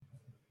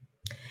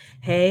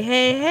Hey,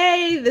 hey,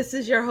 hey, this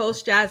is your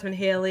host, Jasmine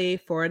Haley,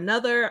 for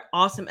another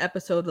awesome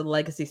episode of the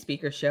Legacy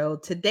Speaker Show.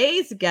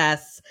 Today's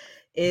guest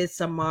is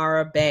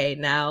Samara Bay.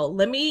 Now,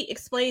 let me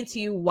explain to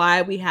you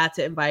why we had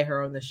to invite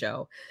her on the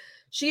show.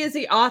 She is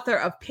the author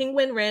of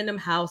Penguin Random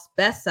House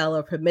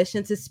bestseller,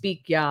 Permission to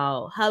Speak,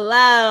 y'all.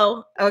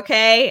 Hello.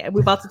 Okay.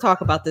 We're about to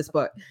talk about this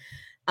book.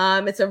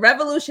 It's a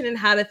revolution in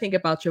how to think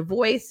about your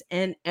voice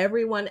and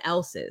everyone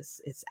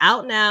else's. It's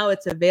out now.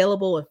 It's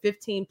available in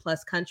 15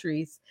 plus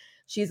countries.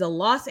 She's a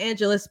Los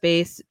Angeles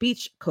based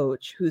speech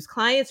coach whose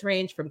clients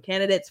range from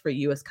candidates for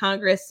US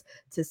Congress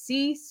to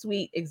C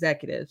suite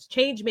executives,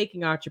 change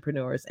making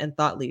entrepreneurs, and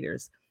thought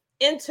leaders,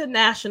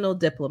 international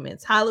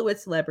diplomats, Hollywood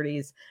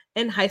celebrities,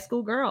 and high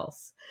school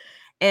girls.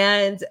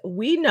 And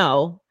we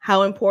know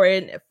how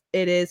important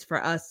it is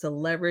for us to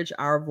leverage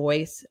our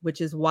voice,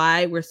 which is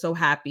why we're so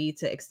happy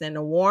to extend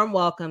a warm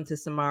welcome to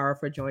Samara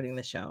for joining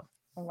the show.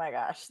 Oh my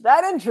gosh,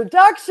 that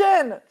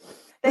introduction.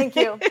 Thank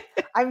you.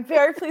 I'm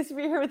very pleased to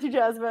be here with you,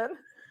 Jasmine.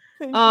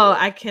 Thank you.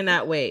 I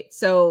cannot wait.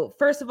 So,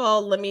 first of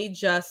all, let me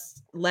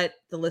just let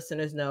the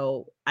listeners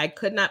know I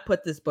could not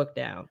put this book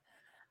down.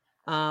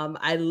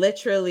 I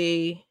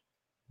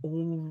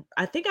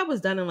think I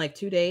was done in like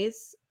 2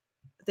 days.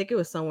 I think it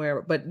was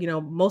somewhere, but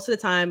most of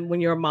the time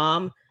when you're a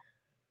mom,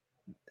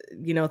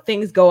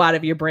 things go out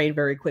of your brain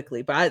very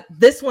quickly. But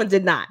this one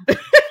did not.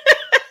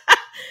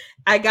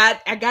 I got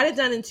it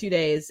done in 2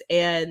 days,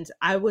 and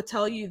I will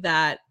tell you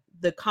that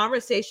the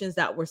conversations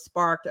that were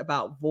sparked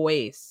about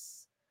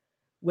voice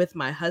with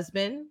my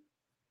husband,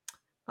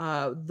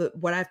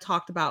 what I've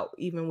talked about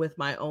even with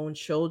my own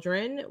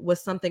children,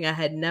 was something I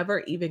had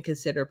never even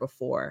considered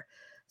before.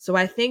 So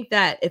I think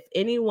that if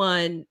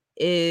anyone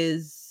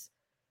is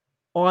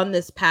on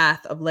this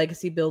path of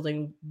legacy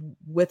building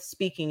with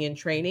speaking and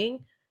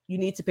training, you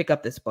need to pick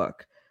up this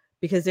book,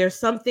 because there's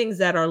some things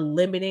that are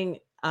limiting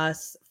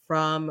us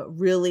from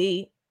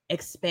really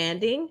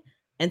expanding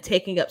and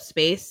taking up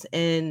space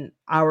in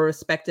our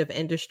respective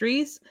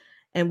industries.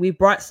 And we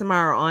brought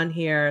Samara on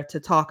here to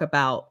talk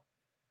about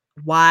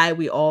why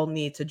we all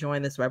need to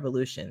join this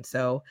revolution.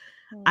 So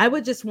I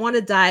would just want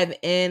to dive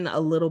in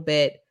a little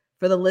bit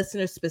for the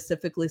listeners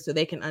specifically, so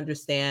they can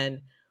understand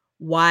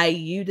why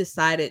you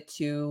decided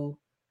to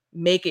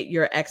make it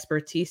your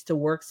expertise to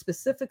work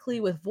specifically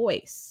with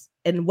voice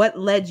and what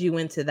led you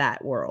into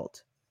that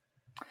world.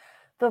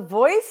 The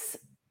voice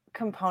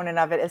component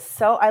of it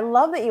is I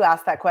love that you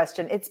asked that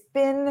question. It's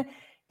been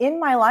in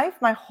my life,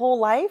 my whole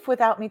life,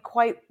 without me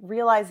quite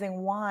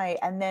realizing why.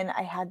 And then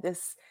I had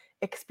this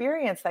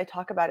experience that I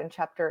talk about in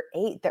chapter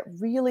 8 that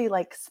really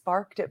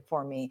sparked it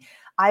for me.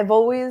 I've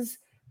always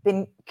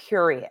been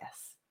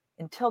curious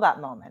until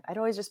that moment. I'd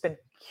always just been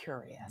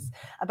curious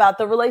about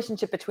the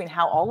relationship between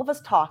how all of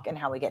us talk and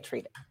how we get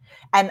treated.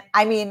 And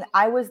I mean,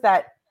 I was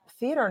that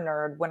theater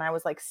nerd when I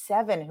was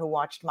 7 who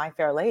watched My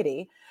Fair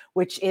Lady,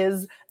 which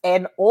is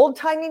an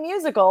old-timey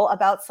musical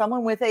about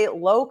someone with a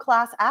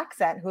low-class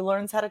accent who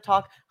learns how to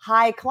talk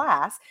high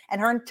class, and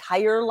her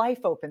entire life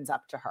opens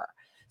up to her.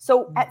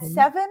 So at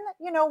 7,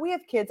 we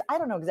have kids. I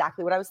don't know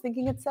exactly what I was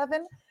thinking at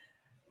 7,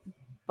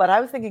 but I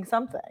was thinking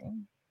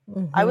something.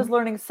 I was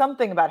learning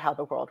something about how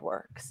the world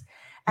works.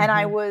 And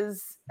I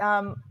was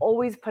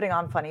always putting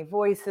on funny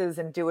voices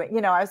and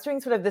doing, I was doing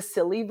sort of the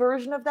silly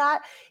version of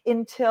that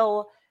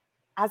until,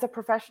 as a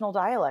professional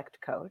dialect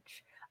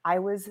coach, I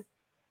was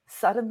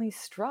suddenly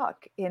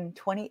struck in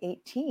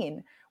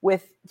 2018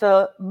 with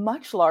the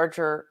much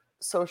larger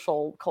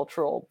social,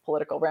 cultural,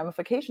 political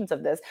ramifications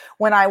of this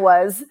when I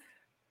was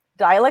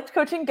dialect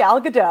coaching Gal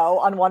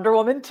Gadot on Wonder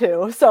Woman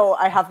 2. So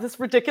I have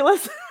this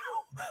ridiculous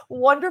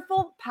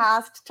wonderful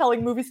past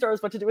telling movie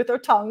stars what to do with their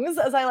tongues,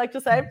 as I like to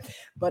say,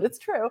 but it's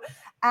true.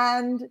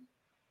 And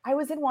I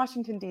was in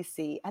Washington,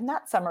 D.C., and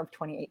that summer of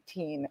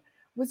 2018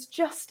 was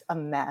just a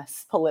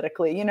mess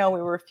politically. We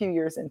were a few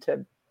years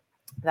into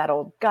that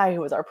old guy who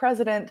was our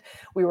president.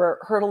 We were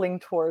hurtling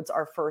towards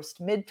our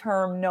first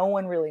midterm. No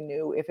one really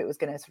knew if it was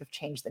going to sort of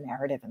change the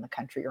narrative in the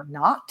country or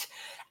not.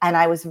 And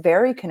I was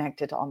very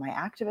connected to all my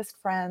activist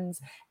friends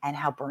and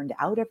how burned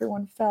out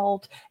everyone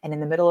felt. And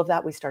in the middle of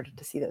that, we started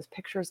to see those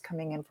pictures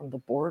coming in from the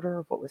border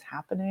of what was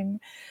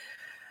happening.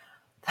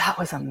 That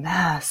was a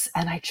mess.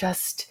 And I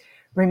just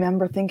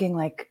remember thinking,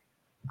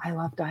 I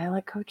love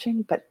dialect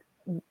coaching, but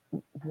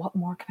what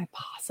more can I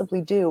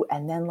possibly do?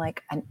 And then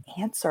an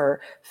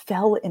answer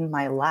fell in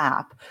my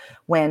lap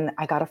when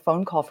I got a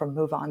phone call from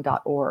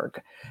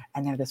MoveOn.org.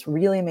 And they're this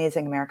really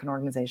amazing American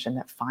organization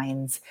that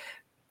finds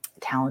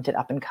talented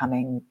up and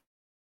coming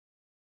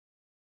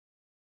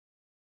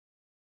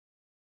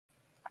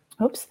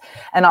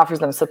and offers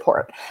them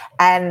support.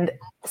 And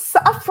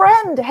a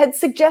friend had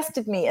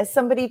suggested me as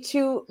somebody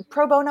to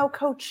pro bono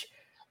coach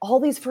all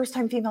these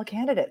first-time female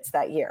candidates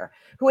that year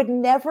who had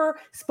never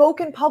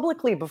spoken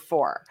publicly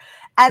before.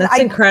 And that's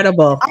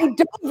incredible. I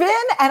dove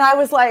in and I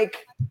was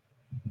like,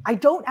 I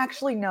don't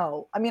actually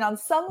know. I mean, on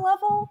some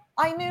level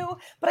I knew,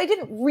 but I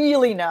didn't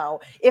really know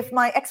if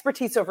my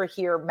expertise over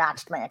here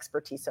matched my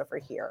expertise over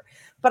here.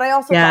 But I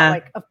also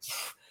thought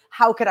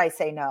how could I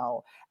say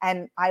no?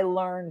 And I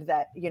learned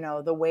that,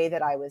 the way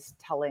that I was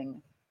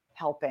telling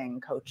helping,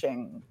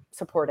 coaching,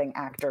 supporting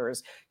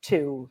actors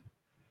to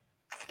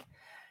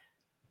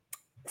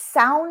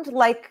sound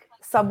like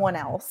someone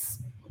else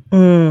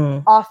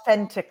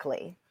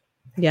authentically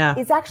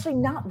is actually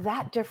not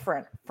that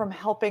different from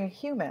helping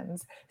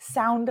humans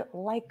sound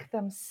like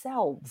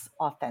themselves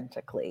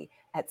authentically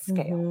at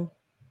scale.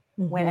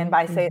 And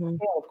by say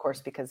scale, of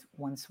course, because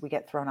once we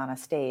get thrown on a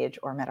stage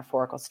or a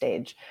metaphorical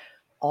stage,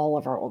 all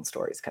of our old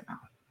stories come out.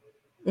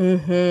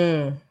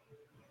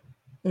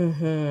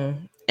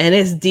 And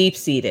it's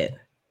deep-seated.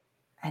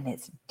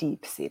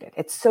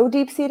 It's so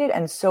deep-seated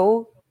and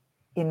so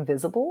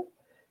invisible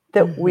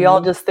that we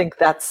all just think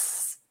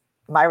that's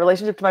my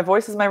relationship to my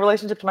voice is my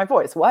relationship to my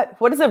voice. What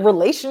is a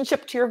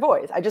relationship to your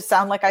voice? I just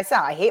sound like I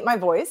sound. I hate my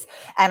voice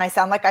and I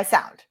sound like I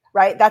sound,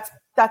 right? That's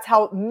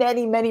how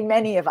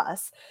many of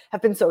us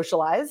have been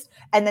socialized.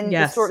 And then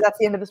the story, that's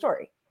the end of the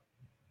story.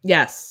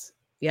 Yes.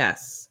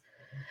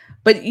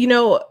 But you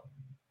know,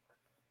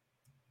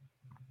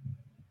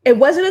 it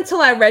wasn't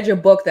until I read your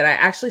book that I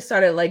actually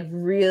started like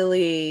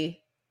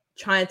really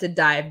trying to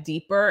dive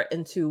deeper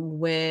into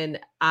when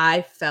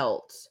I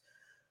felt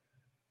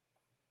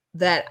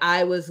that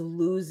I was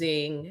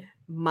losing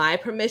my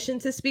permission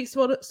to speak,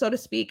 so to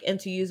speak, and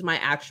to use my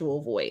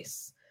actual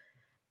voice.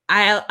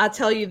 I'll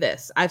tell you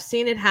this. I've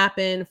seen it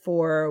happen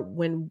for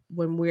when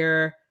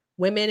we're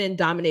women in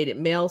dominated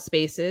male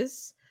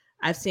spaces.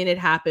 I've seen it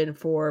happen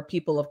for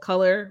people of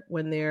color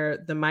when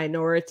they're the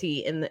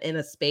minority in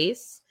a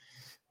space.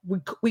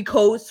 We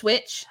code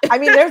switch. I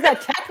mean, there's a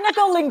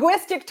technical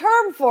linguistic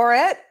term for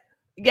it.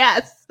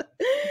 Yes.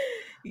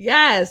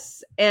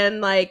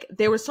 And like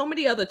there were so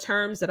many other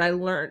terms that I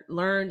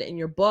learned in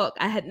your book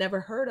I had never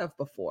heard of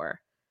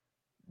before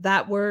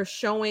that were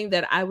showing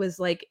that I was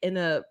like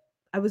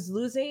I was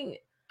losing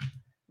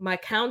my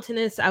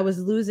countenance. I was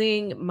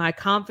losing my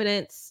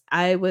confidence.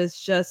 I was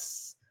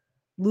just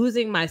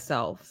losing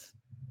myself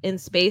in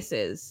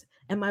spaces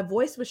and my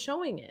voice was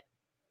showing it.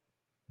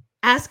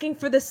 Asking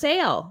for the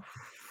sale.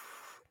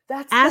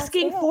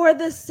 Asking for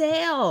the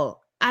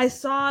sale. I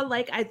saw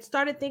like, I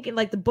started thinking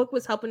like the book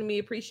was helping me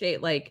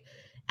appreciate like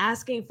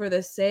asking for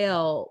the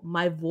sale,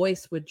 my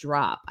voice would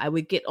drop. I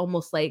would get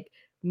almost like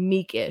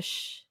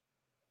meekish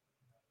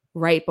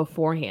right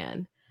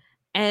beforehand.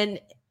 And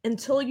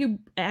until you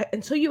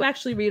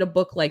actually read a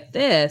book like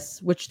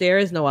this, which there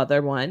is no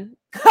other one.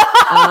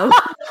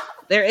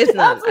 There is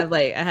none.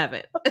 I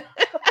haven't.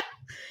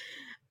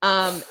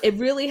 It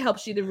really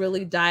helps you to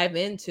really dive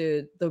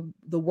into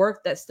the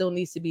work that still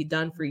needs to be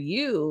done for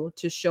you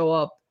to show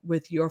up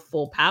with your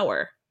full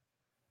power.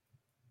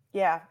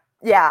 Yeah.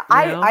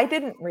 I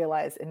didn't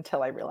realize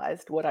until I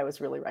realized what I was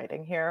really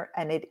writing here.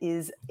 And it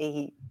is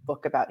a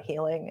book about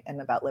healing and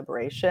about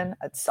liberation.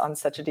 It's on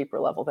such a deeper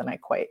level than I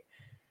quite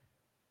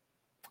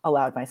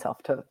allowed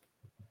myself to,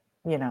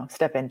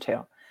 step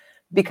into.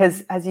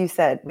 Because as you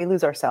said, we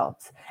lose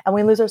ourselves, and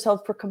we lose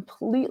ourselves for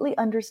completely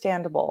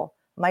understandable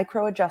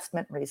micro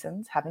adjustment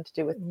reasons having to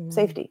do with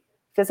safety,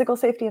 physical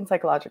safety and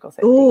psychological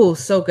safety. Oh,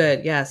 so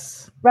good.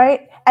 Yes.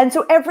 Right. And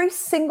so every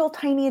single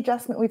tiny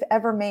adjustment we've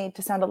ever made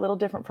to sound a little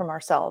different from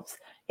ourselves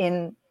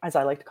in, as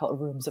I like to call it,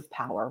 rooms of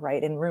power,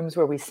 right? In rooms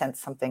where we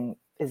sense something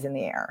is in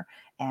the air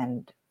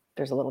and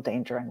there's a little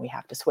danger and we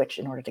have to switch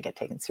in order to get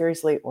taken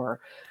seriously or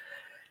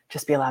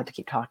just be allowed to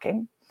keep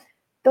talking.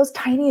 Those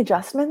tiny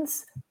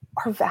adjustments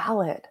are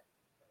valid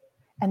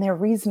and they're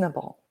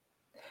reasonable.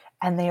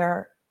 And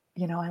they're,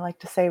 I like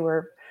to say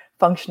we're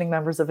functioning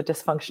members of a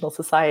dysfunctional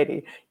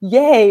society.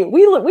 Yay,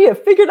 we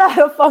have figured out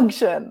how to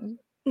function.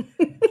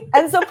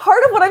 And so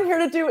part of what I'm here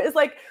to do is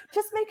like,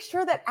 just make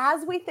sure that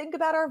as we think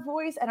about our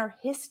voice and our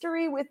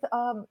history with,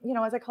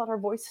 as I call it, our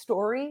voice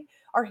story,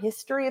 our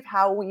history of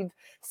how we've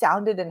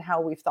sounded and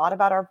how we've thought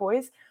about our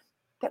voice,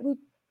 that we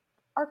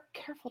are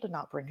careful to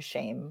not bring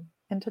shame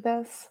into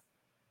this.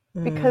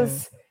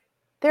 Because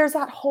there's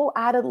that whole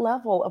added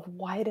level of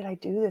why did I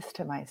do this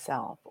to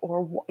myself?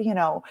 Or,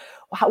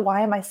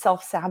 why am I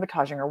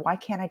self-sabotaging? Or why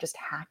can't I just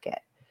hack it?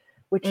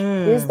 Which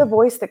is the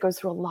voice that goes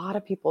through a lot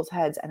of people's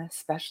heads, and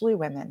especially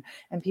women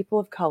and people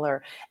of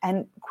color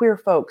and queer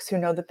folks who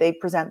know that they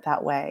present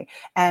that way,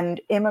 and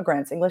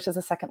immigrants, English as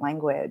a second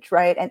language,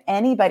 right? And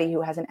anybody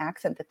who has an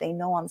accent that they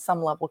know on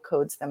some level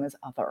codes them as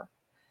other.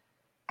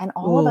 And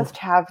all of us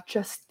have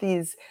just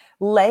these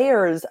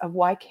layers of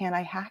why can't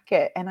I hack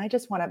it? And I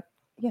just want to,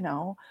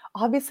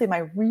 obviously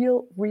my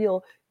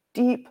real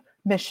deep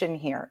mission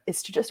here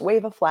is to just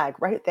wave a flag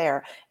right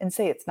there and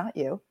say, it's not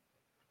you.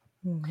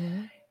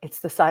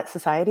 It's the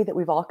society that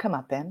we've all come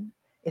up in.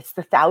 It's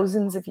the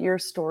thousands of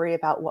years story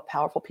about what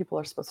powerful people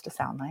are supposed to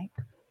sound like.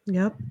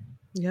 Yep.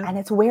 And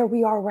it's where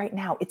we are right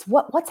now. It's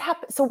what's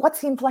happened. So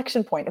what's the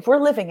inflection point? If we're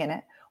living in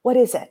it, what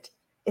is it?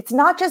 It's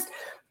not just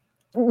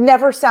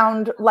never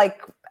sound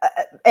like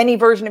any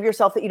version of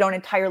yourself that you don't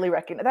entirely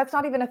recognize. That's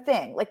not even a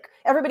thing. Like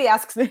everybody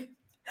asks me,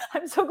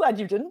 I'm so glad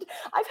you didn't.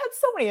 I've had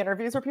so many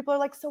interviews where people are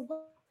like, so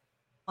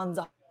one's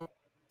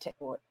authentic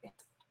voice?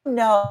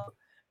 No,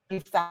 you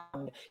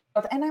found.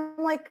 And I'm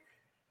like,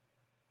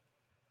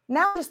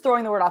 now I'm just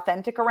throwing the word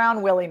authentic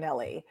around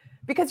willy-nilly.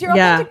 Because your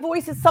authentic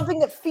voice is something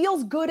that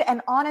feels good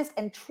and honest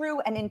and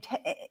true and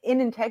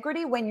in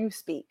integrity when you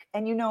speak,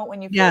 and you know it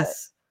when you feel it,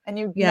 and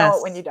you know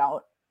it when you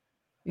don't.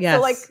 Yes.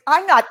 So like,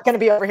 I'm not going to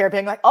be over here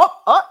being like, oh,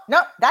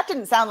 no, that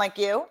didn't sound like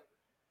you.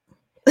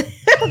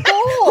 The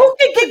goal. Who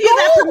can give you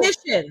that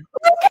permission?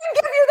 Who can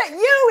give you that?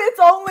 It's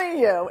only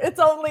you. It's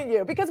only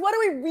you. Because what are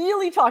we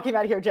really talking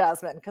about here,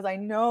 Jasmine? Because I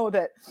know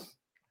that,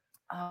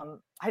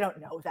 I don't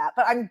know that,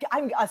 but I'm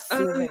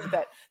assuming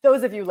that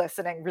those of you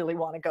listening really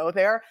want to go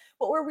there.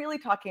 What we're really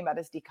talking about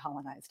is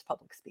decolonized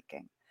public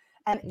speaking.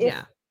 And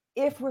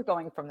if we're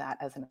going from that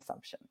as an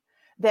assumption,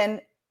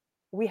 then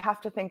we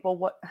have to think, well,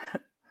 what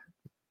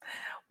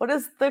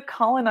is the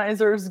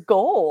colonizer's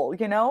goal?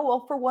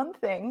 Well, for one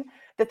thing,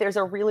 that there's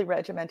a really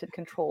regimented,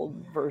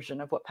 controlled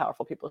version of what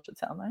powerful people should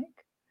sound like.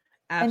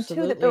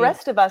 Absolutely. And two, that the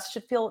rest of us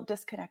should feel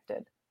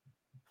disconnected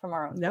from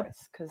our own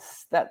voice,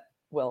 because that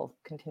will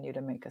continue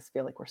to make us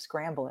feel like we're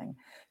scrambling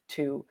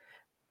to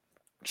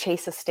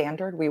chase a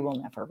standard we will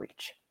never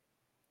reach.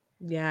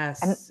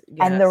 Yes.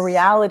 And the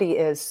reality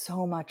is,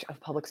 so much of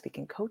public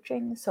speaking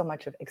coaching, so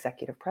much of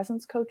executive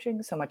presence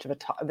coaching, so much of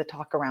the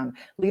talk around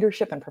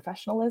leadership and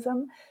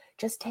professionalism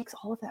just takes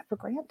all of that for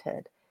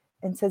granted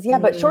and says,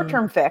 but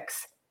short-term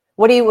fix.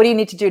 What do you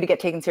need to do to get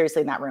taken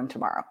seriously in that room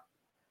tomorrow?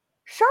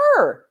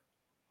 Sure.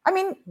 I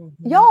mean,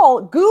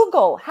 y'all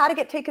Google how to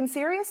get taken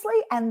seriously,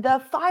 and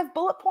the 5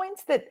 bullet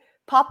points that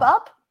pop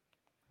up,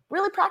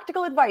 really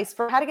practical advice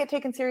for how to get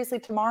taken seriously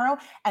tomorrow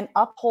and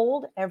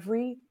uphold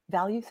every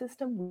value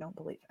system we don't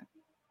believe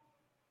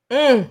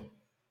in.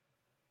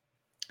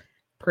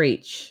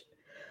 Preach.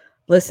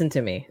 Listen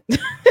to me.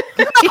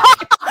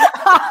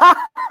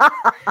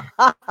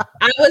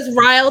 I was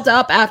riled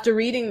up after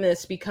reading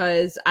this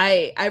because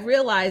I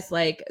realized,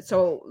 like,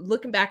 so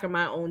looking back on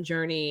my own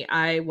journey,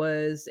 I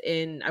was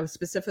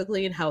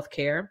specifically in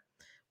healthcare.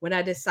 When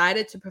I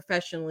decided to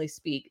professionally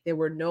speak, there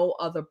were no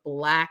other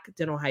Black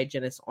dental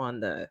hygienists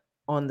on the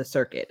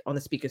circuit, on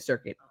the speaker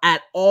circuit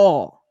at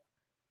all.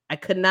 I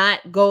could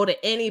not go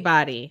to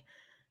anybody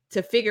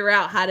to figure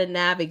out how to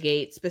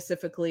navigate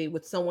specifically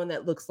with someone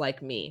that looks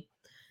like me.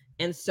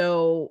 And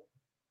so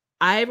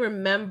I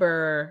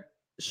remember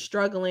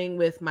struggling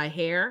with my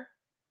hair,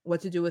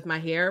 what to do with my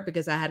hair,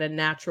 because I had a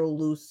natural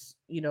loose,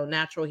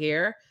 natural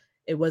hair.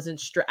 It wasn't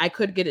straight. I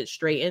could get it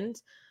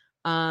straightened.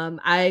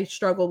 I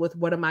struggled with,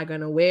 what am I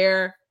going to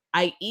wear?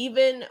 I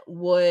even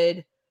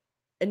would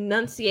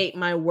enunciate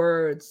my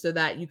words so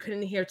that you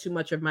couldn't hear too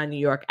much of my New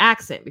York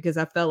accent, because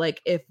I felt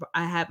like if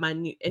I had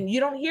and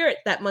you don't hear it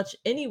that much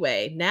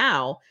anyway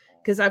now,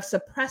 because I've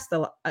suppressed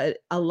a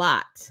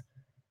lot,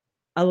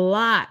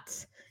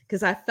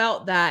 because I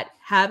felt that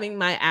having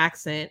my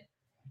accent,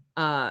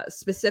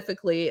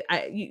 specifically,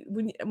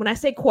 when I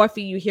say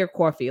coffee, you hear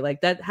coffee,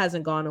 like that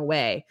hasn't gone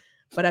away.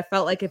 But I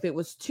felt like if it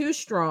was too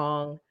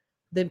strong,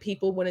 then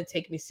people wouldn't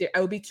take me serious.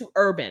 I would be too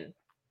urban.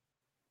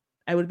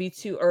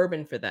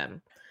 For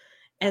them.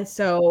 And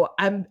so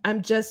I'm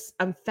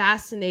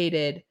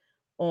fascinated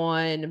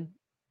on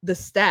the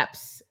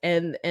steps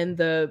and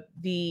there's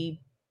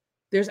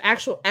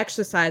actual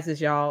exercises,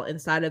 y'all,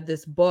 inside of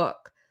this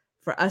book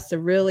for us to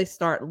really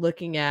start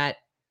looking at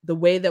the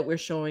way that we're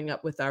showing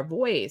up with our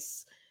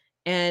voice.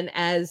 And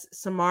as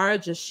Samara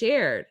just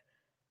shared,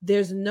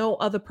 there's no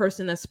other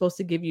person that's supposed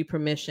to give you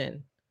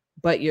permission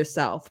but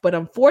yourself. But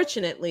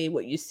unfortunately,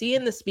 what you see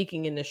in the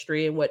speaking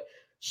industry and what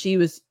she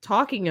was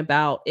talking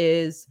about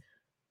is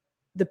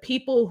the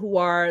people who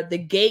are the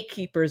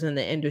gatekeepers in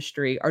the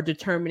industry are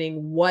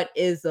determining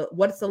what's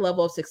the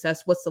level of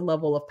success, what's the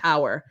level of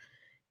power.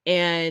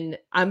 And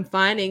I'm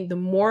finding the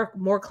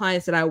more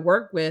clients that I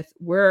work with,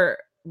 we're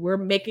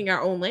making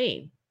our own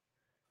lane.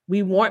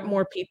 We want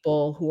more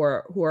people who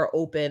are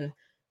open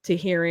to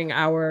hearing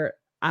our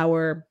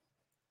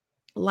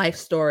life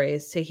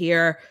stories, to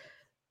hear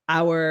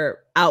our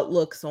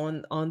outlooks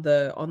on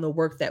the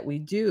work that we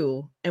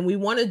do. And we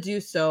want to do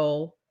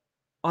so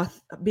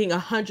being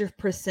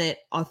 100%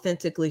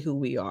 authentically who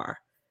we are.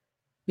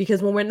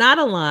 Because when we're not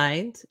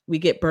aligned, we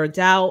get burnt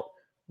out,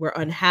 we're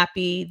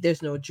unhappy,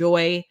 there's no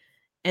joy.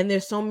 And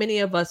there's so many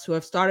of us who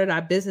have started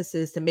our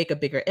businesses to make a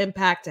bigger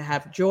impact, to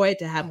have joy,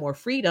 to have more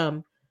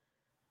freedom,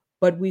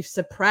 but we've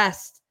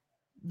suppressed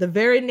the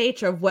very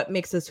nature of what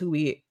makes us who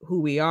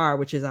we are,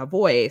 which is our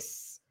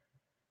voice,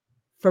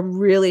 from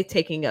really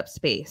taking up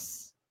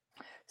space.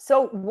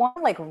 So one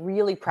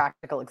really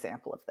practical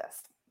example of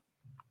this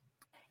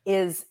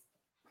is,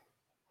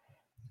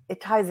 it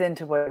ties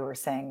into what you were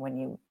saying when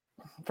you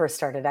first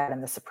started out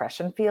in the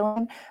suppression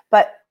feeling.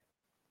 But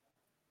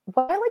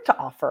what I like to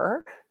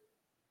offer,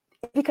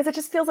 because it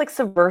just feels like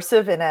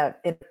subversive in a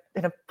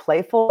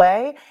playful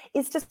way,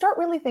 is to start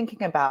really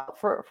thinking about,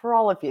 for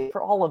all of you,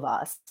 for all of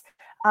us,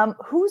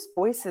 whose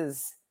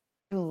voices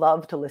you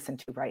love to listen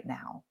to right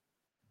now,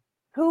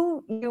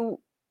 who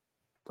you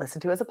listen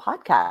to as a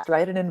podcast,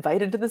 right? And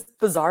invite into this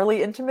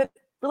bizarrely intimate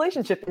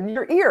relationship in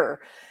your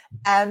ear.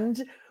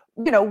 And,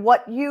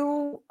 what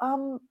you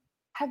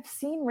have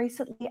seen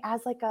recently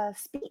as a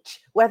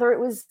speech, whether it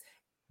was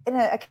in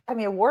an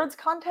Academy Awards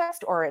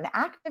contest or an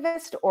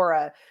activist or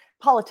a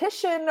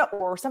politician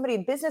or somebody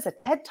in business, a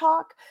TED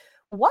Talk.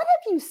 What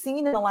have you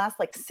seen in the last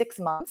like 6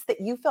 months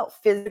that you felt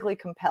physically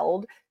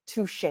compelled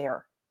to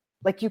share?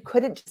 Like you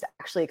couldn't just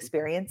actually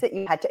experience it.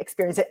 You had to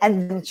experience it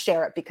and then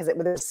share it because there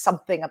was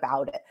something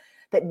about it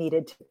that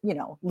needed to, you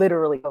know,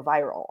 literally go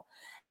viral.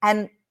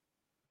 And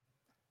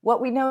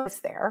what we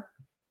noticed there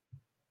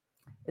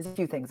is a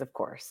few things, of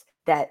course,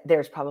 that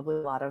there's probably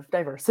a lot of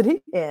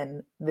diversity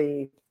in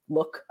the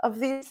look of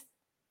these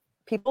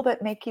people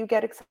that make you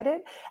get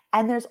excited.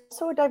 And there's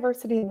also a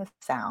diversity in the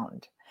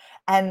sound.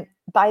 And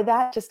by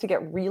that, just to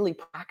get really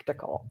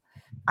practical,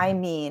 I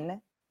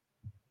mean,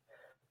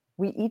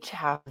 we each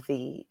have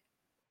the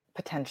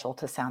potential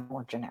to sound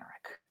more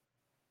generic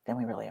than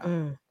we really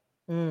are,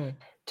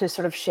 to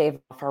sort of shave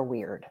off our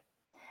weird.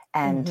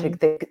 And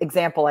the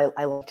example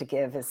I love to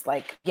give is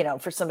like, you know,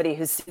 for somebody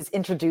who's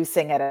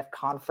introducing at a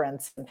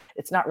conference, and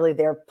it's not really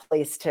their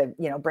place to,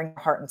 you know, bring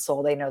heart and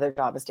soul. They know their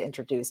job is to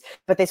introduce,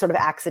 but they sort of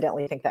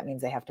accidentally think that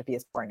means they have to be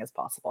as boring as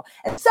possible.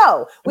 And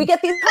so we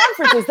get these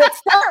conferences that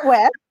start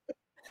with,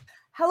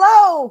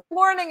 hello, good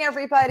morning,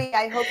 everybody.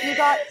 I hope you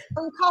got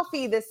some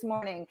coffee this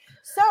morning.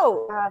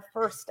 So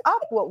first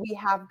up, what we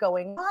have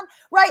going on,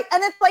 right?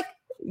 And it's like,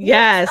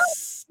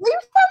 yes, you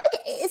sound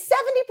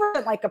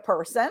like 70% like a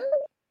person.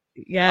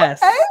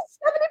 Yes. Okay,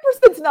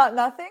 70% is not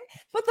nothing,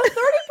 but the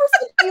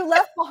 30% you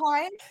left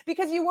behind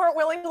because you weren't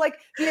willing to like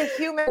be a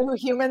human who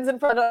humans in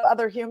front of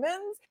other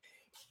humans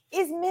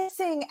is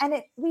missing, and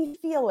we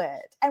feel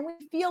it, and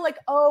we feel like,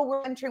 oh,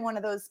 we're entering one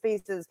of those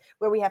spaces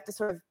where we have to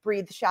sort of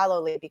breathe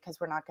shallowly because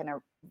we're not going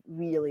to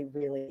really,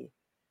 really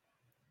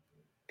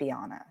be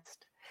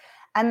honest.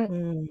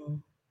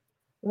 And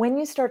when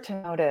you start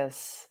to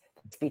notice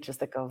speeches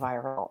that go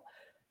viral,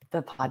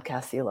 the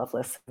podcasts you love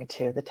listening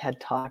to, the TED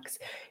Talks,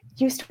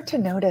 you start to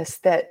notice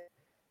that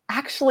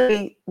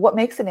actually what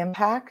makes an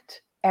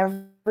impact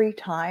every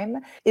time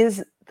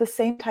is the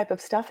same type of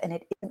stuff. And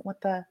it isn't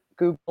what the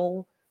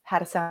Google how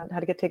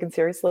to get taken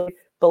seriously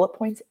bullet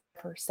points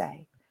ever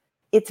say.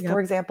 It's, for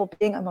example,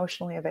 being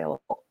emotionally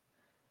available,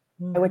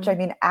 by which I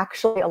mean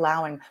actually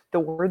allowing the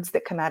words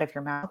that come out of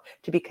your mouth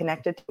to be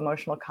connected to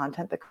emotional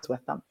content that goes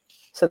with them,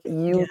 so that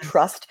you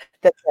trust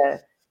that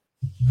the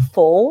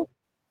full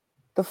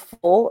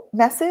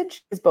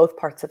message is both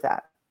parts of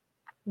that.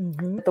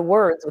 The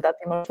words without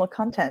the emotional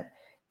content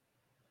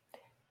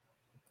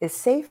is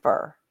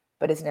safer,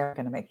 but is never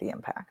going to make the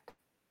impact.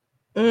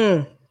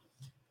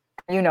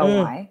 You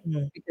know why?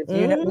 Because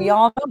you know, we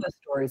all know the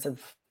stories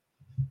of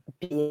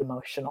being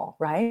emotional,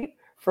 right?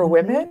 For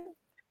women,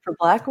 for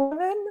Black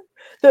women,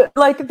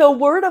 the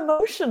word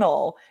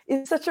emotional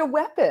is such a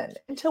weapon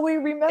until we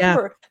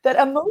remember that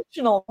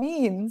emotional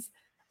means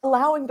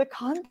allowing the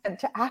content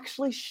to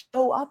actually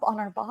show up on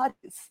our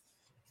bodies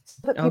so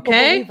that people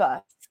believe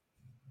us.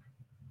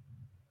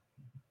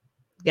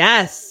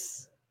 Yes.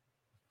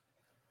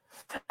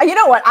 You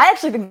know what? I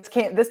actually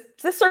think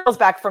this circles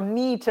back from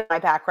me to my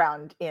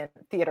background in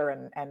theater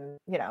and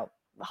you know,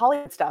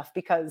 Hollywood stuff,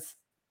 because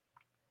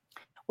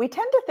we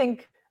tend to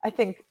think, I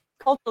think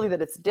culturally,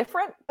 that it's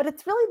different, but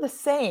it's really the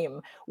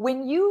same.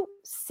 When you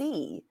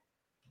see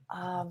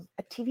a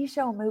TV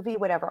show, a movie,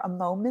 whatever, a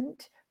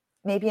moment,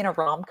 maybe in a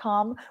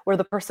rom-com where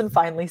the person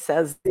finally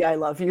says the I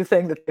love you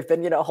thing that they've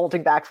been, you know,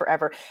 holding back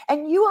forever,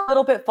 and you a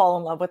little bit fall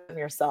in love with them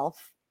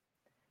yourself.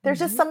 There's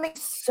just something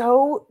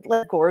so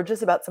like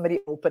gorgeous about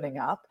somebody opening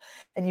up,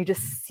 and you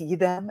just see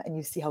them and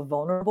you see how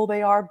vulnerable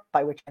they are,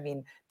 by which I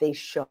mean they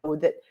show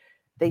that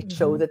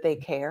they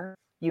care.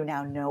 You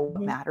now know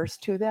what matters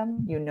to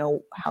them. You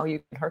know how you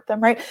can hurt them,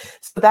 right?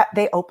 So that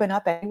they open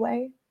up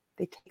anyway.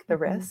 They take the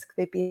risk.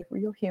 They be a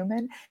real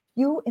human.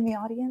 You in the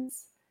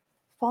audience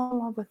fall in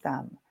love with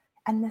them.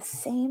 And the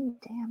same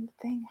damn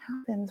thing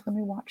happens when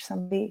we watch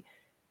somebody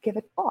give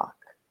a talk.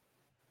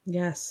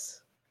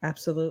 Yes,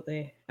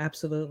 absolutely.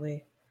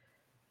 Absolutely.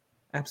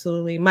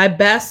 Absolutely.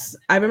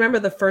 I remember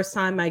the first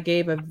time I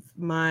gave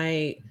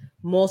my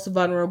most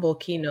vulnerable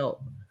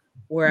keynote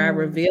where I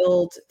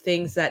revealed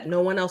things that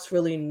no one else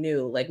really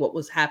knew, like what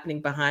was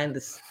happening behind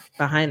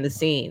the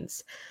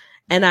scenes.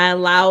 And I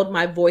allowed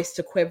my voice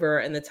to quiver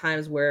in the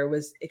times where it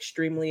was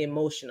extremely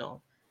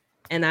emotional.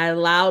 And I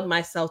allowed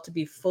myself to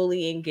be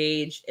fully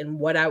engaged in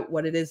what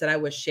it is that I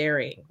was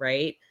sharing,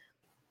 right?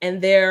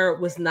 And there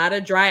was not a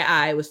dry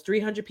eye. It was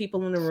 300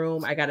 people in the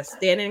room. I got a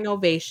standing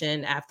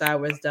ovation after I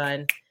was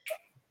done.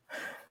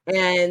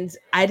 And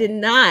I did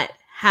not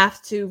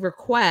have to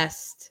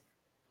request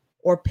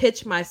or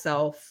pitch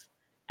myself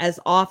as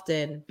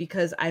often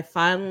because I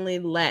finally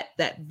let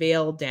that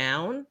veil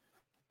down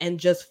and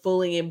just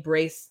fully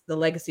embrace the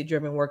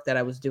legacy-driven work that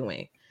I was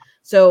doing.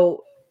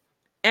 So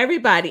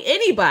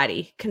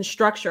anybody can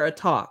structure a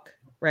talk,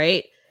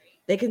 right?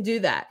 They can do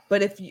that.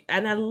 But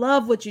and I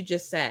love what you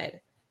just said,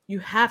 you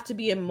have to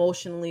be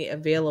emotionally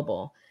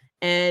available.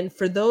 And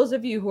for those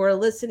of you who are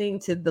listening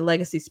to the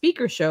Legacy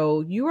Speaker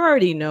Show, you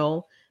already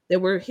know that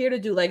we're here to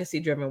do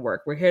legacy-driven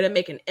work. We're here to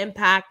make an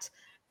impact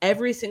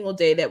every single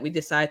day that we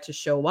decide to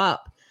show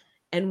up.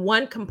 And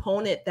one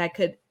component that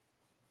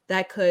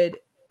could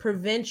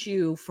prevent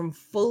you from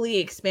fully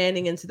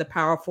expanding into the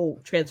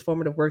powerful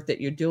transformative work that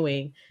you're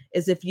doing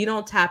is if you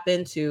don't tap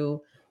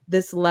into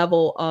this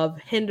level of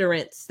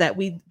hindrance that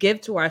we give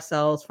to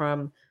ourselves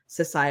from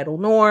societal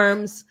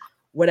norms,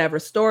 whatever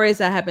stories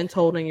that have been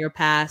told in your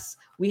past.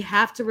 We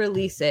have to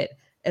release it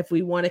if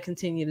we want to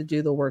continue to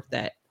do the work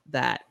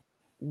that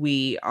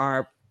we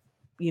are,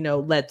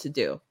 led to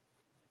do.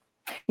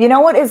 You know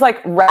what is like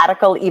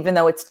radical, even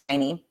though it's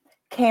tiny?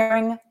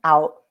 Caring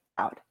out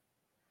loud.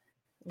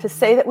 To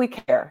say that we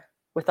care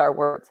with our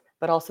words,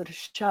 but also to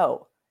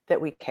show that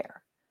we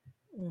care.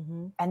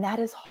 And that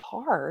is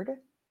hard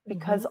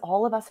because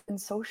all of us have been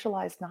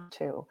socialized not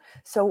to.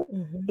 So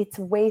it's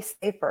way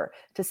safer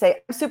to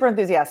say, I'm super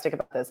enthusiastic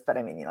about this, but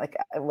I mean, like,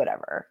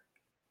 whatever.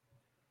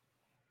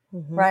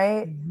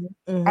 Right?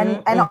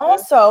 And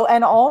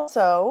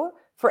also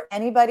for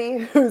anybody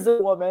who's a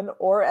woman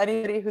or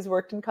anybody who's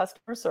worked in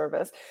customer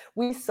service,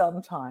 we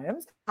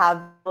sometimes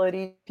have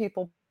ability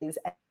people please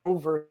and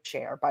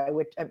overshare, by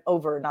which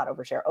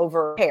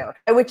overcare,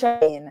 by which I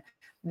mean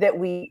that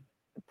we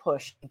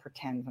push and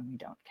pretend when we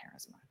don't care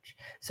as much.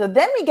 So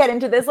then we get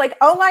into this like,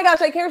 oh my gosh,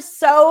 I care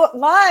so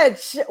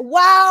much.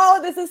 Wow,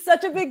 this is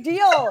such a big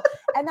deal.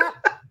 And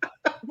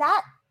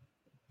that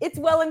it's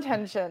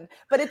well-intentioned,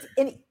 but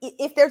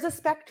if there's a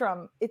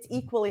spectrum, it's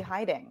equally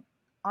hiding.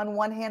 On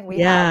one hand,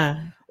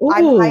 I'm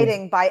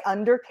hiding by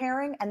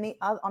undercaring, and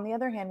on the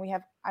other hand,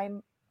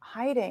 I'm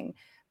hiding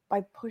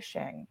by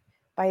pushing,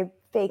 by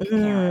fake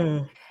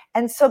caring.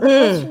 And so the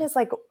question is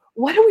like,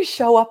 what do we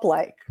show up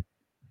like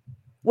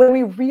when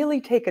we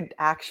really take an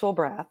actual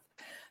breath,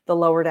 the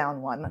lower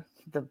down one,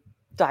 the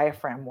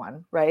diaphragm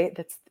one, right?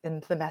 That's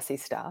into the messy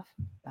stuff.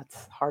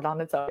 That's hard on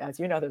its own. As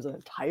you know, there's an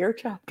entire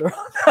chapter on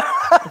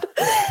that.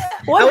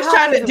 I was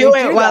trying to do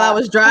it while I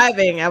was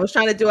driving. I was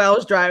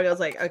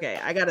like, okay,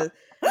 I gotta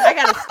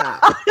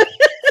stop.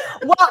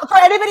 Well, for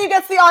anybody who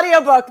gets the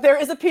audiobook, there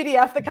is a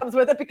PDF that comes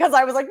with it because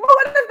I was like, well,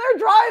 what if they're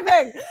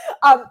driving?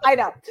 I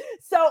know.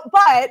 So,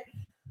 but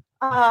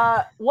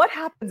what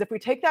happens if we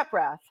take that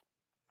breath,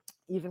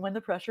 even when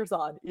the pressure's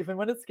on, even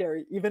when it's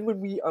scary, even when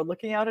we are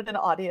looking out at an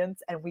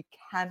audience and we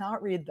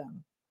cannot read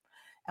them,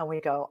 and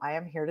we go, I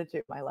am here to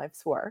do my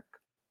life's work.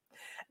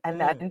 And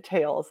that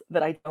entails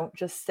that I don't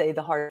just say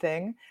the hard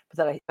thing,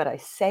 but I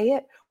say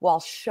it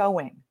while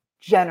showing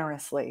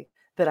generously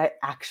that I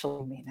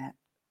actually mean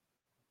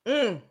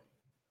it.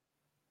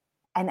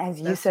 And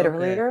as you said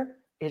earlier,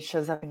 it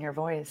shows up in your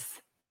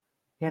voice,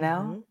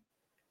 Yes.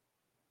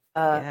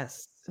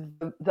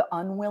 The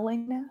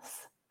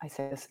unwillingness, I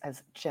say this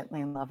as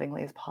gently and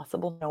lovingly as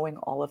possible, knowing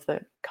all of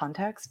the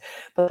context,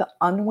 but the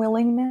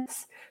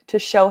unwillingness to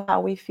show how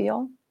we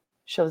feel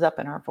shows up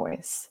in our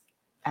voice,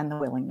 and the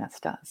willingness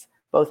does.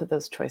 Both of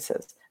those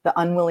choices. The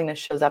unwillingness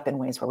shows up in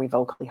ways where we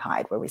vocally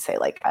hide, where we say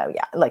like, oh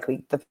yeah, like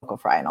the vocal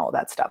fry and all of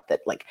that stuff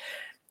that like,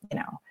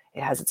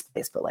 it has its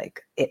place, but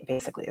like it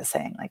basically is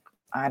saying like,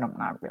 I'm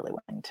not really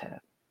willing to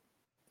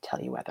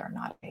tell you whether or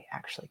not I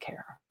actually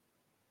care.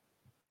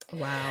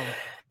 Wow.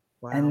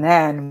 And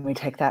then we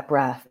take that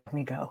breath and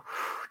we go,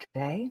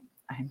 today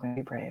I'm going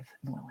to be brave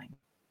and willing.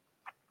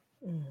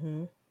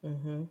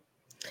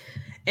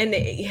 And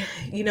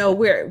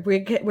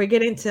we're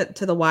getting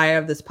to the wire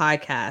of this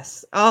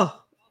podcast. Oh,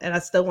 and I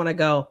still want to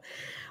go,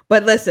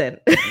 but listen,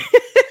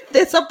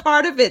 there's a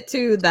part of it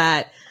too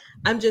that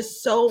I'm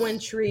just so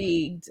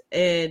intrigued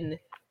in,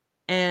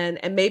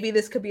 and maybe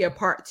this could be a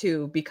part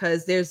two,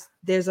 because there's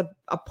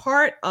a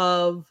part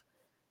of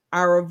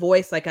our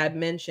voice, like I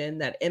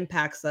mentioned, that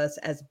impacts us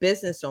as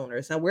business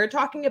owners. Now we're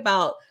talking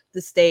about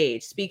the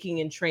stage, speaking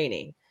and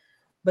training,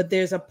 but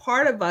there's a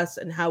part of us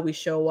and how we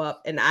show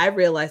up. And I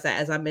realized that,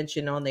 as I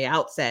mentioned on the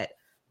outset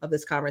of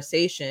this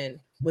conversation,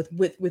 with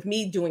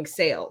me doing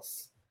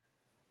sales,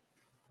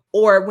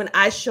 or when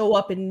I show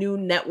up in new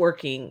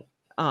networking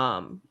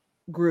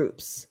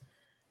groups,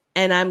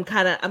 and I'm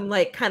kind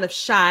of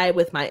shy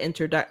with my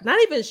introduction.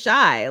 Not even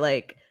shy,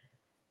 like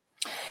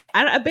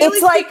I barely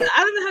speak. I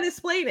don't know how to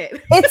explain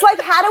it. It's like,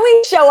 how do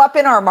we show up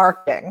in our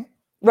marketing,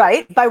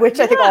 right? By which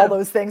I think all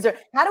those things are.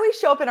 How do we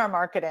show up in our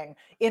marketing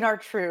in our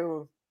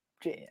true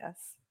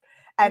genius?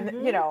 And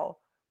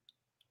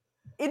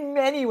in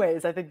many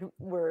ways, I think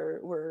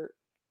we're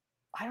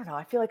I don't know.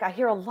 I feel like I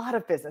hear a lot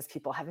of business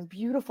people having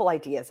beautiful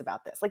ideas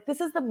about this. Like,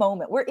 this is the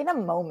moment. We're in a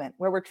moment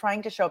where we're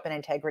trying to show up in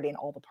integrity in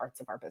all the parts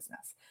of our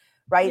business,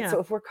 right? Yeah. So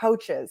if we're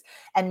coaches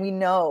and we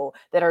know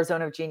that our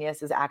zone of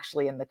genius is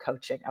actually in the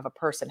coaching of a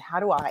person,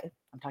 I'm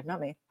talking about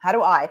me, how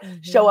do I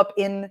show up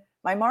in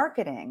my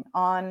marketing,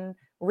 on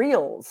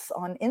Reels,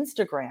 on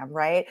Instagram,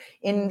 right?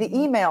 In the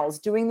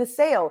emails, doing the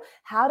sale?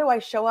 How do I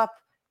show up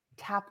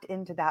tapped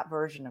into that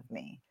version of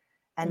me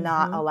and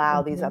not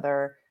allow these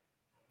other,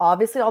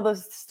 obviously all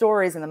those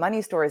stories and the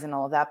money stories and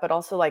all of that, but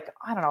also like,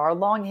 I don't know, our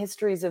long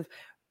histories of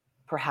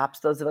perhaps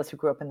those of us who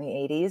grew up in the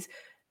 80s,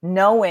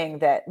 knowing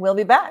that we'll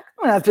be back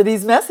after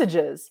these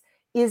messages,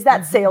 is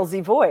that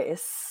salesy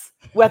voice,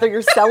 whether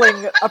you're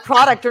selling a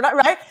product or not,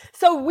 right?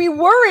 So we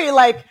worry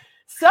like,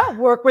 so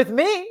work with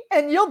me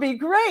and you'll be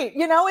great.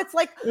 It's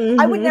like,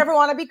 I would never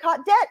want to be caught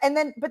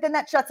dead. But then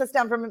that shuts us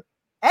down from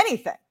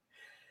anything.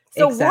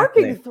 So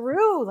Exactly. working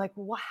through like,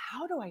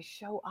 how do I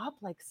show up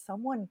like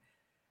someone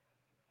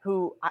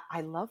who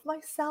I love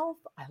myself,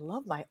 I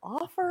love my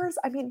offers.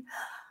 I mean,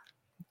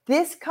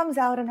 this comes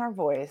out in our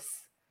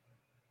voice.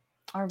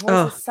 Our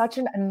voice is such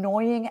an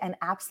annoying and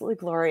absolutely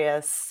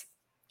glorious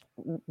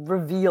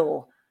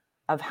reveal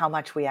of how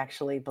much we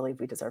actually believe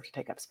we deserve to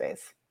take up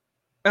space.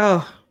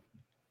 Oh,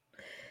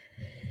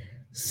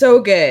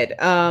 so good.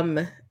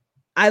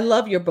 I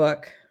love your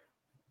book.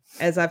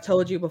 As I've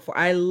told you before,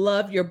 I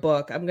love your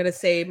book. I'm gonna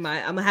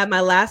have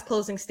my last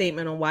closing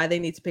statement on why they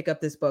need to pick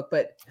up this book,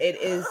 but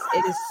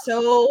it's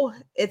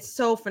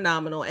so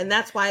phenomenal. And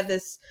that's why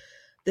this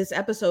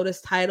episode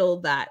is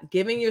titled that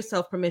giving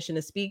yourself permission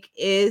to speak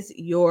is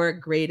your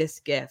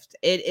greatest gift.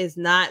 It is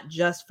not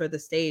just for the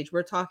stage.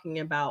 We're talking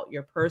about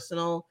your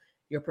personal,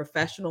 your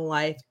professional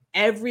life,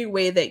 every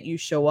way that you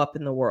show up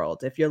in the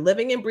world. If you're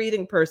living and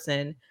breathing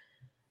person,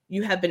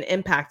 you have been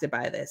impacted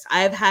by this. I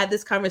have had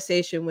this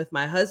conversation with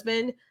my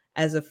husband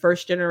as a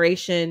first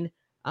generation.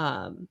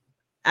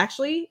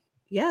 Actually,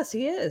 yes,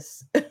 he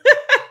is.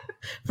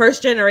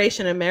 First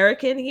generation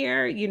American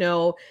here. You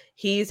know,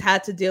 he's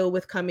had to deal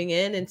with coming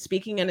in and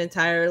speaking an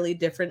entirely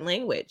different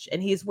language.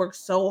 And he's worked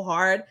so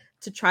hard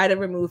to try to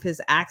remove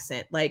his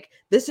accent. Like,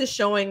 this is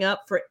showing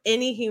up for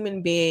any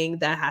human being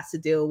that has to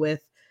deal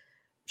with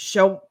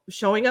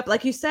showing up,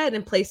 like you said,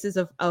 in places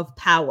of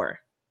power,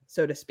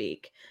 so to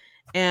speak.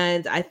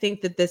 And I think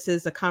that this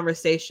is a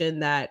conversation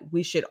that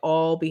we should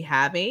all be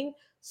having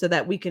so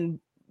that we can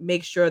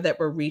make sure that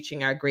we're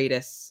reaching our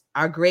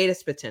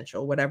greatest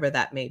potential, whatever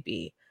that may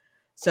be.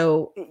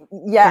 So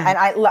yeah,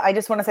 and I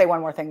just want to say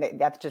one more thing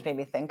that just made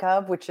me think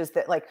of, which is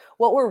that like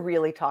what we're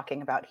really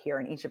talking about here,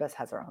 and each of us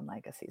has our own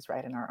legacies,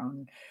 right, and our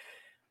own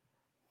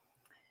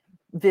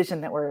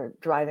vision that we're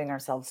driving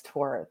ourselves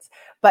towards.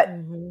 But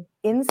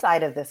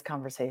inside of this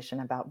conversation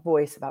about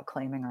voice, about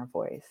claiming our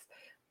voice,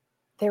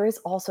 there is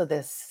also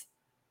this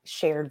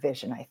shared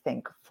vision, I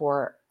think,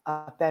 for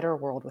a better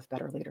world with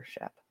better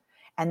leadership.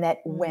 And that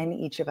when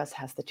each of us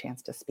has the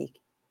chance to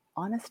speak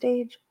on a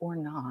stage or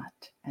not,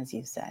 as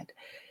you said,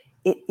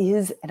 it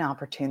is an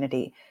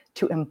opportunity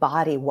to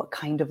embody what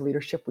kind of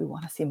leadership we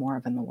want to see more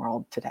of in the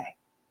world today.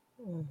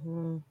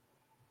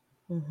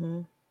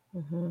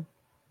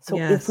 So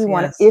if we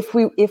want, if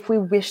we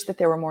wish that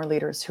there were more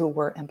leaders who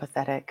were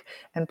empathetic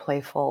and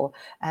playful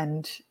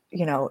and,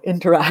 you know,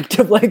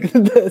 interactive like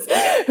this,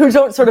 who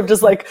don't sort of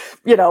just like,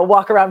 you know,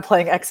 walk around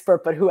playing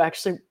expert, but who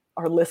actually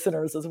are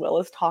listeners as well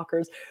as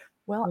talkers.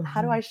 Well,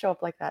 how do I show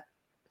up like that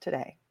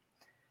today?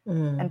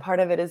 And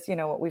part of it is, you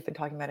know, what we've been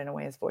talking about in a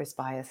way is voice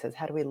biases.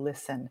 How do we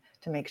listen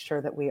to make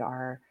sure that we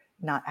are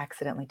not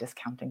accidentally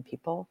discounting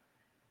people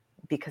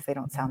because they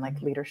don't sound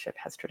like leadership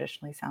has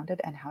traditionally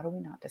sounded? And how do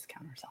we not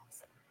discount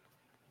ourselves?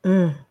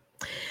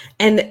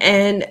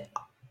 And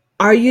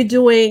are you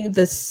doing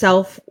the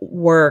self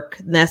work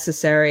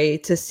necessary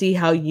to see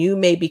how you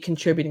may be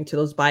contributing to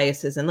those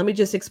biases? And let me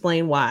just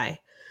explain why.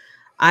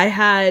 I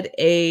had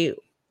a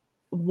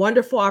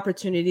wonderful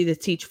opportunity to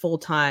teach full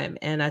time,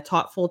 and I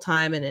taught full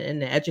time in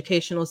an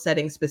educational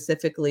setting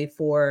specifically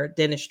for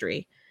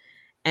dentistry.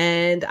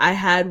 And I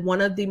had one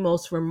of the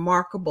most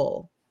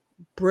remarkable,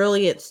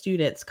 brilliant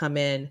students come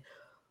in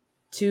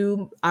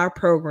to our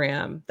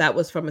program that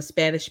was from a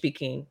Spanish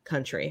speaking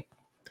country.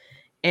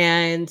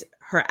 And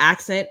her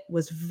accent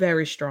was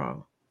very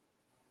strong.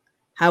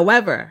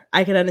 However,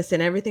 I could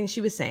understand everything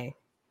she was saying.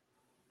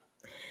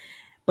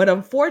 But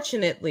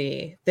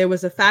unfortunately, there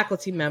was a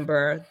faculty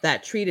member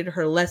that treated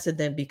her lesser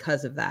than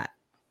because of that.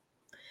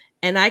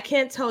 And I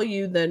can't tell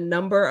you the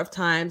number of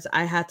times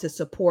I had to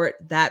support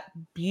that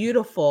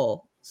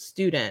beautiful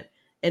student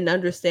in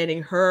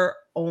understanding her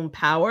own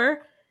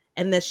power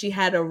and that she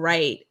had a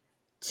right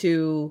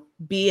to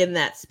be in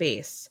that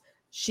space.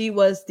 She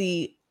was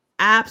the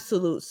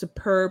absolute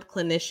superb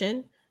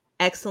clinician,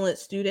 excellent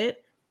student,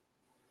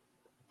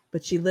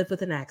 but she lived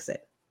with an accent.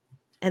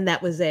 And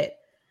that was it.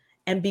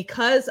 And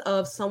because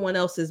of someone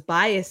else's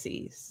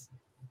biases,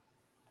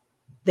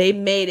 they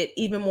made it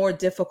even more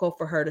difficult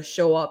for her to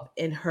show up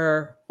in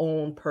her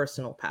own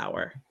personal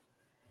power.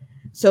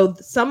 So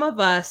some of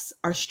us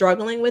are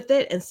struggling with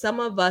it and some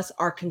of us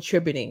are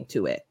contributing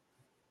to it.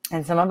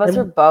 And some of us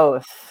are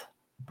both,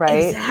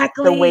 right?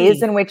 Exactly. The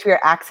ways in which we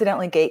are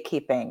accidentally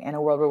gatekeeping in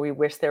a world where we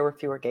wish there were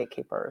fewer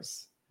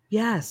gatekeepers.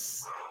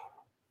 Yes.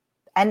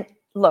 And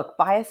look,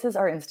 biases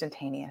are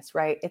instantaneous,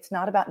 right? It's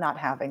not about not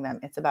having them.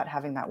 It's about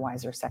having that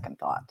wiser second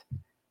thought.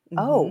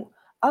 Oh,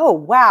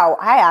 wow.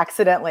 I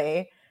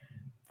accidentally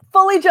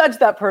fully judged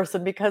that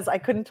person because I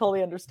couldn't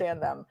totally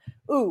understand them.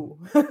 Ooh,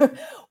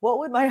 what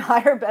would my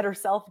higher, better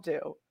self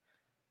do?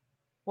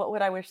 What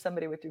would I wish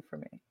somebody would do for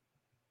me?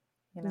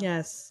 You know?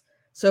 Yes.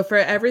 So for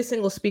every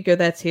single speaker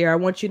that's here, I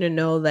want you to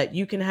know that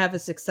you can have a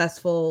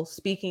successful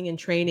speaking and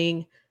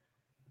training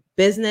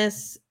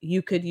business.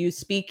 You could use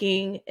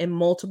speaking in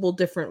multiple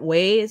different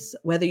ways,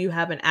 whether you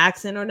have an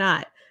accent or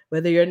not,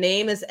 whether your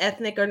name is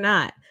ethnic or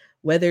not,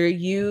 whether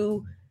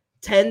you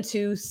tend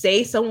to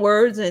say some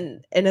words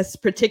in a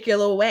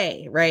particular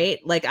way, right?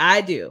 Like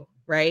I do,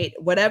 right?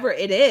 Whatever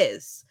it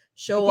is,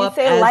 show up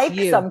say as like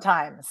you.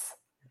 Sometimes.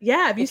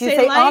 Yeah, if you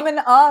say like, and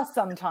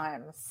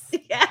sometimes.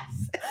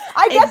 Yes.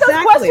 I get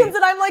those questions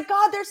and I'm like,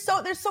 God, there's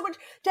so much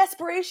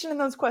desperation in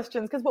those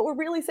questions, because what we're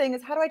really saying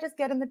is, how do I just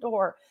get in the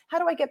door? How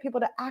do I get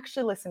people to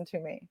actually listen to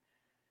me?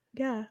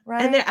 Yeah.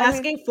 Right. And they're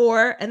asking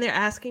for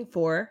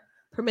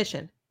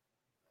permission.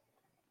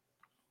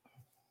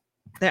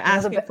 They're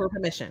asking for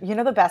permission. You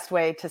know, the best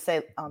way to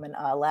say and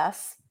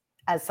less,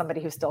 as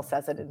somebody who still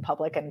says it in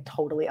public and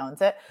totally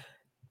owns it,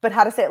 but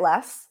how to say it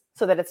less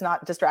so that it's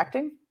not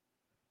distracting?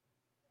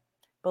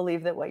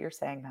 Believe that what you're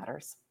saying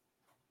matters.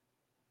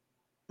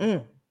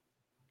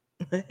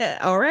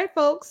 All right,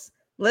 folks,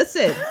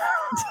 listen.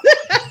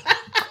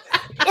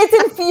 It's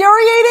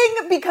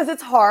infuriating because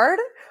it's hard,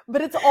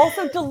 but it's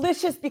also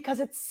delicious because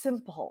it's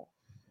simple.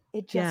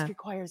 It just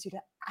requires you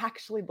to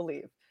actually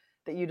believe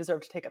that you deserve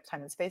to take up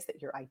time and space,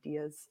 that your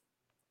ideas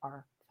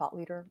are thought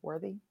leader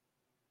worthy,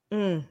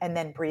 and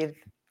then breathe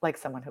like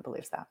someone who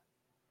believes that.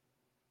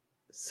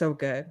 So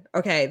good.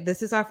 Okay,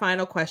 this is our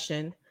final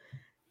question.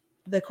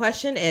 The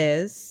question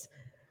is,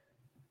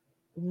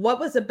 what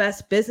was the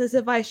best business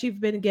advice you've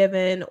been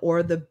given,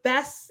 or the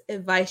best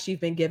advice you've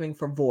been given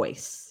for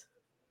voice?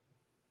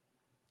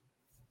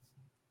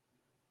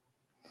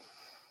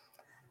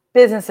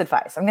 Business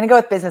advice. I'm going to go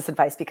with business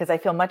advice because I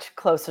feel much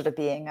closer to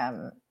being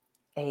a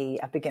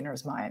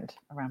beginner's mind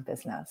around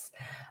business.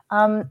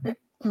 I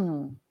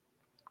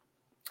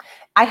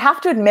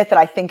have to admit that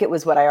I think it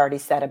was what I already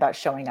said about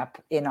showing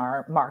up in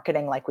our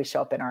marketing like we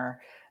show up in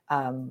our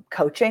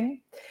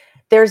coaching.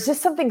 There's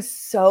just something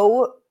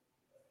so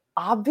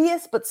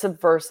obvious but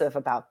subversive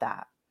about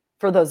that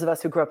for those of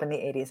us who grew up in the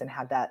 80s and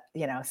had that,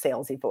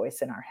 salesy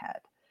voice in our head.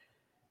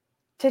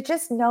 To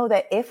just know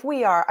that if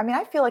we are,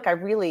 I feel like I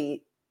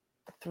really,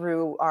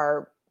 through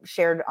our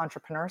shared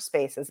entrepreneur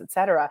spaces, et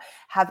cetera,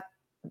 have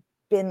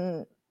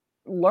been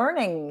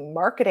learning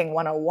marketing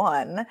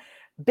 101,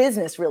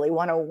 business really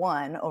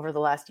 101 over the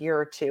last year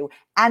or two,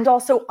 and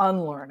also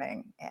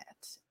unlearning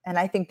it. And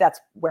I think that's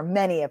where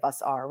many of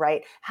us are,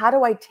 right? How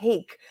do I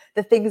take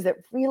the things that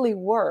really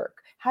work?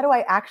 How do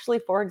I actually,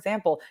 for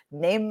example,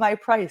 name my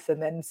price and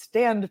then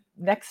stand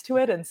next to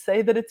it and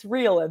say that it's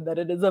real and that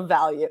it is of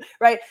value,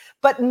 right?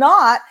 But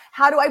not,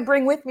 how do I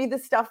bring with me the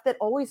stuff that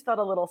always felt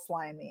a little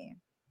slimy?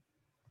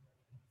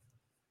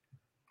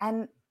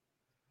 And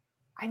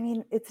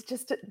it's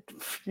just,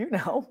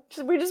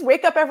 we just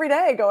wake up every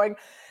day going,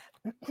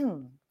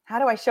 how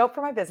do I show up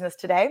for my business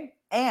today?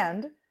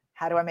 And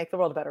how do I make the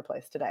world a better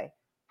place today?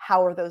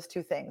 How are those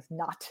two things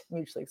not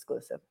mutually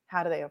exclusive?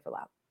 How do they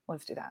overlap?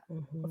 Let's do that.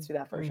 Let's do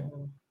that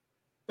version.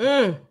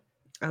 I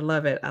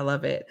love it. I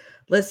love it.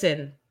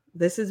 Listen,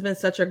 this has been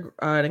such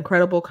an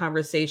incredible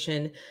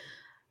conversation.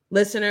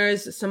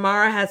 Listeners,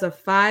 Samara has a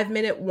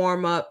 5-minute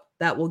warm-up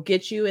that will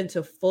get you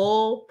into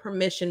full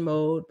permission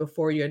mode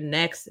before your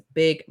next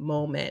big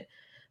moment.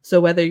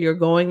 So whether you're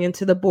going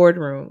into the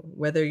boardroom,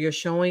 whether you're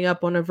showing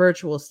up on a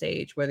virtual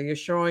stage, whether you're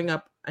showing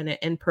up on an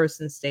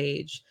in-person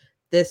stage,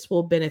 this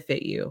will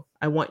benefit you.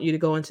 I want you to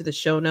go into the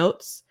show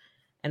notes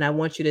and I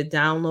want you to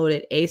download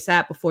it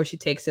ASAP before she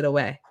takes it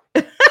away.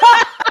 Was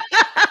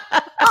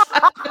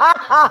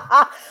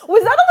that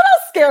a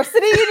little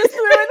scarcity you just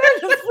threw in there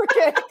just for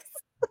kicks?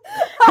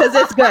 Because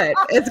it's good.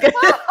 It's good.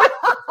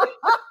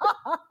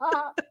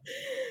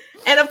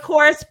 And of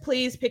course,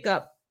 please pick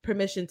up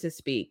Permission to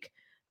Speak.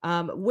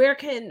 Where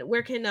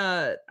can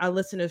our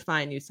listeners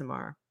find you,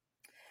 Samara?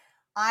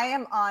 I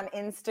am on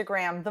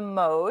Instagram the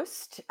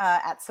most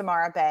at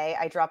Samara Bay.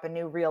 I drop a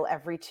new reel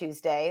every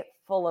Tuesday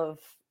full of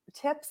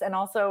tips, and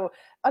also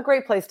a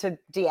great place to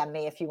DM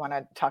me if you want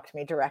to talk to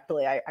me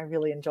directly. I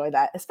really enjoy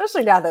that,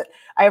 especially now that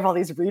I have all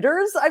these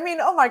readers.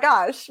 Oh my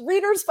gosh,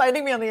 readers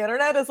finding me on the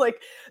internet is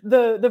like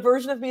the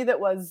version of me that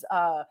was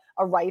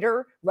a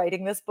writer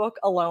writing this book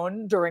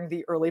alone during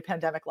the early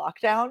pandemic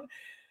lockdown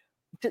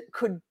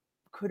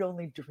could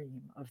only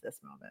dream of this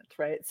moment,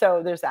 right?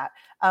 So there's that.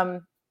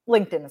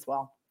 LinkedIn as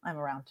well. I'm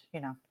around,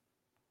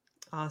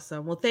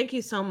 Awesome. Well, thank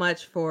you so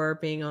much for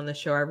being on the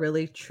show. I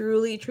really,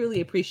 truly, truly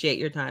appreciate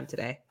your time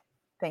today.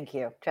 Thank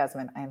you,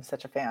 Jasmine. I am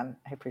such a fan.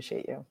 I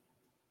appreciate you.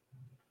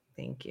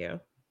 Thank you.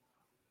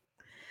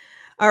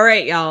 All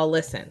right, y'all,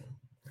 listen.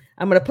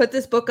 I'm going to put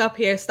this book up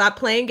here. Stop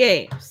playing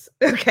games.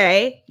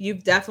 Okay. You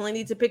definitely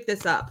need to pick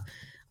this up.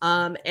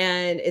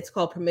 And it's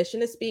called Permission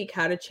to Speak,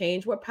 How to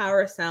Change What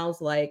Power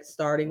Sounds Like,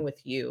 Starting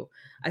with You.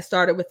 I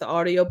started with the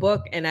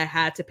audiobook and I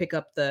had to pick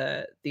up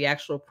the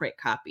actual print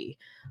copy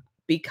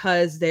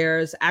because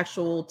there's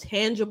actual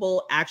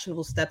tangible,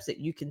 actionable steps that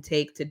you can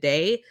take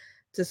today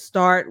to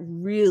start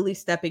really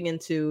stepping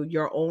into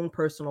your own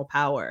personal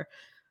power.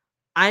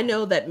 I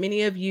know that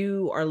many of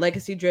you are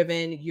legacy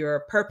driven,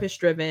 you're purpose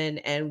driven,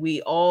 and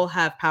we all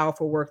have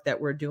powerful work that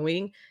we're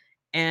doing.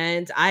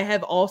 And I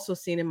have also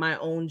seen in my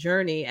own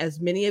journey, as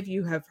many of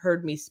you have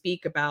heard me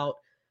speak about,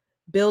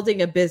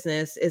 building a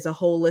business is a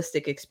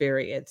holistic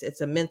experience.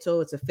 It's a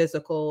mental, it's a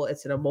physical,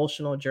 it's an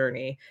emotional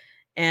journey.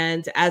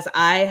 And as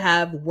I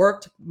have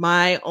worked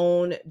my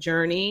own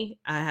journey,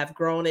 I have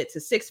grown it to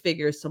 6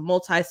 figures, to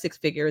multi 6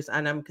 figures,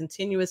 and I'm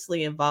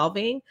continuously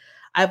evolving.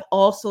 I've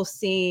also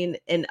seen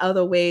in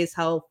other ways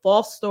how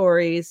false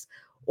stories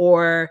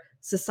or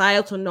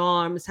societal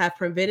norms have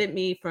prevented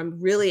me from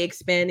really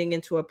expanding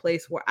into a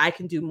place where I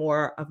can do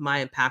more of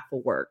my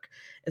impactful work.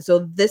 And so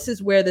this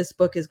is where this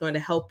book is going to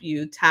help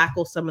you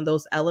tackle some of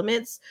those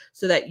elements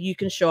so that you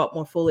can show up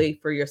more fully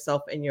for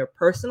yourself in your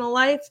personal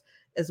life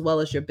as well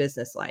as your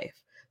business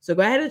life. So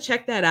go ahead and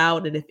check that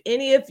out. And if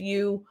any of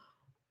you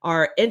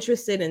are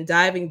interested in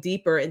diving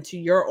deeper into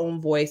your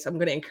own voice, I'm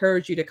going to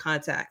encourage you to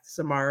contact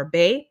Samara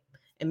Bay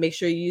and make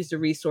sure you use the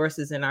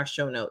resources in our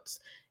show notes.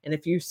 And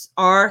if you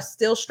are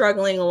still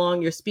struggling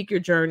along your speaker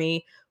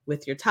journey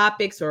with your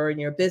topics or in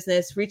your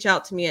business, reach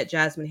out to me at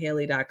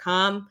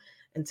jasminehaley.com.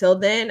 Until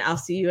then, I'll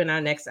see you in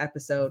our next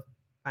episode.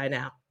 Bye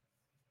now.